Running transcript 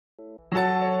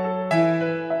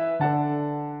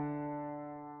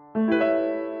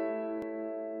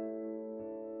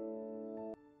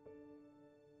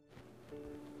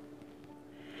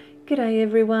G'day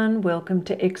everyone, welcome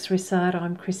to X-Risard.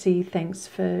 I'm Chrissy, thanks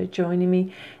for joining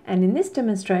me, and in this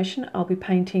demonstration I'll be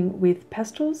painting with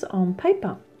pastels on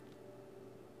paper.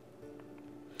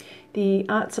 The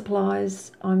art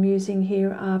supplies I'm using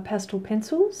here are Pastel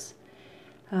Pencils.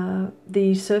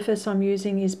 The surface I'm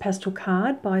using is Pastel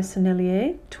Card by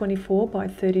Sennelier, 24 by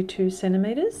 32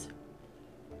 centimeters.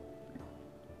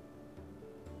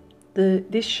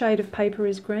 This shade of paper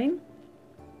is green.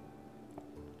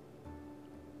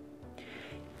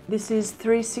 This is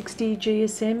 360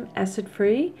 GSM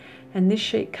acid-free, and this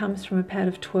sheet comes from a pad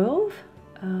of 12.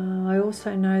 I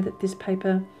also know that this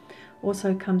paper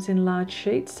also comes in large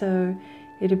sheets, so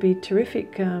it'd be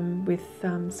terrific with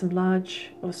some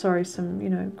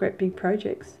great big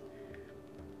projects.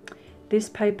 This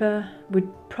paper would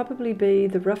probably be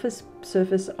the roughest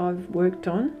surface I've worked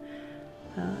on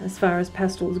as far as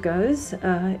pastels goes.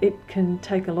 It can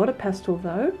take a lot of pastel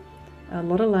though, a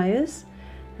lot of layers.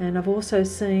 And I've also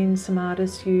seen some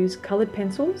artists use coloured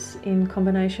pencils in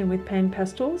combination with pan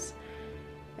pastels,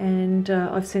 and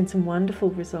I've seen some wonderful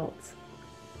results.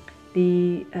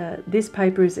 This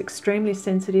paper is extremely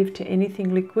sensitive to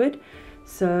anything liquid,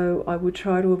 so I would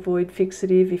try to avoid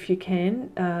fixative if you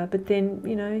can, but then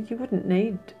you wouldn't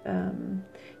need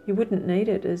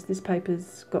it, as this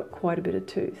paper's got quite a bit of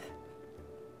tooth.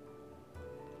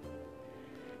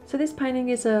 So this painting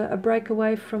is a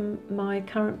breakaway from my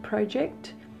current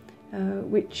project,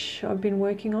 which I've been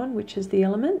working on, which is the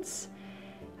elements.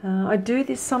 I do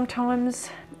this sometimes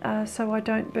so I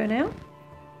don't burn out.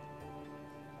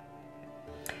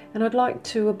 And I'd like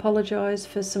to apologise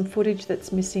for some footage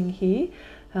that's missing here.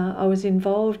 I was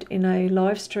involved in a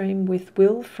live stream with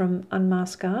Will from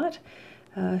Unmasked Art,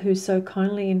 who so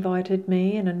kindly invited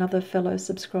me and another fellow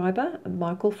subscriber,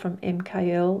 Michael from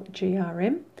MKL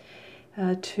GRM,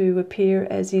 to appear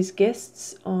as his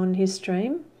guests on his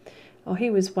stream. Oh,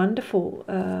 he was wonderful.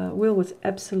 Will was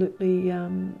absolutely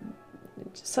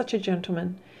such a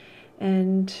gentleman,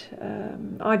 and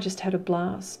I just had a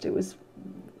blast. It was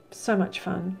so much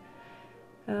fun.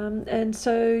 And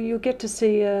so you'll get to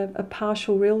see a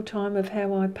partial real time of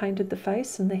how I painted the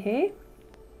face and the hair.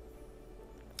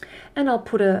 And I'll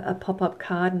put a pop-up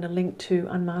card and a link to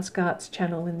Unmasked Art's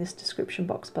channel in this description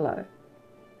box below.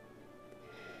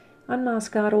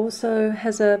 Unmasked Art also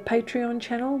has a Patreon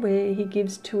channel where he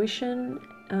gives tuition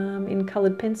in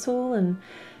coloured pencil and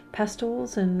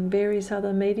pastels and various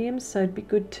other mediums, so it'd be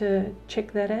good to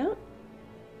check that out.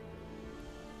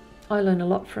 I learn a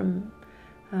lot from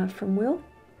Will.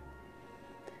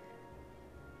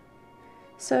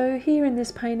 So here in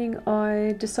this painting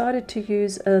I decided to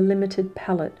use a limited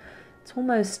palette. It's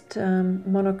almost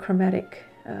monochromatic,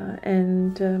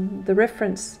 and the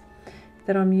reference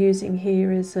that I'm using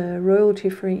here is a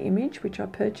royalty-free image which I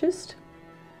purchased.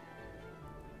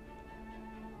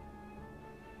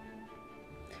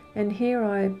 And here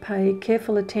I pay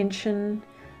careful attention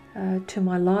to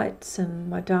my lights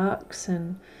and my darks,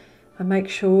 and I make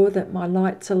sure that my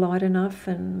lights are light enough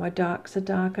and my darks are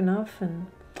dark enough, and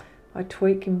I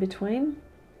tweak in between.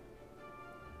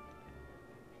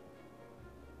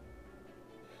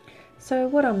 So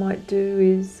what I might do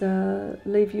is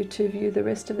leave you to view the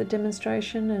rest of the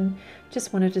demonstration, and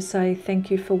just wanted to say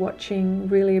thank you for watching,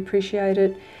 really appreciate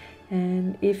it.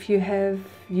 And if you have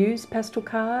used Pastel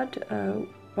Card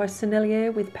by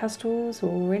Sennelier with pastels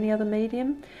or any other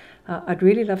medium, I'd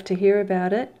really love to hear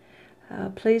about it.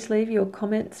 Please leave your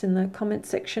comments in the comment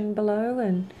section below,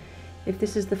 and if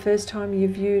this is the first time you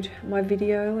viewed my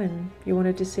video and you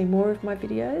wanted to see more of my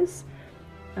videos,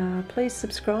 please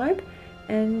subscribe.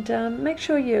 And make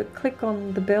sure you click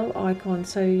on the bell icon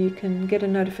so you can get a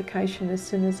notification as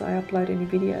soon as I upload any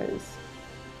videos.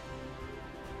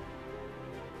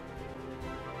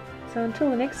 So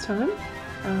until the next time,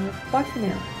 bye for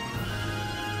now.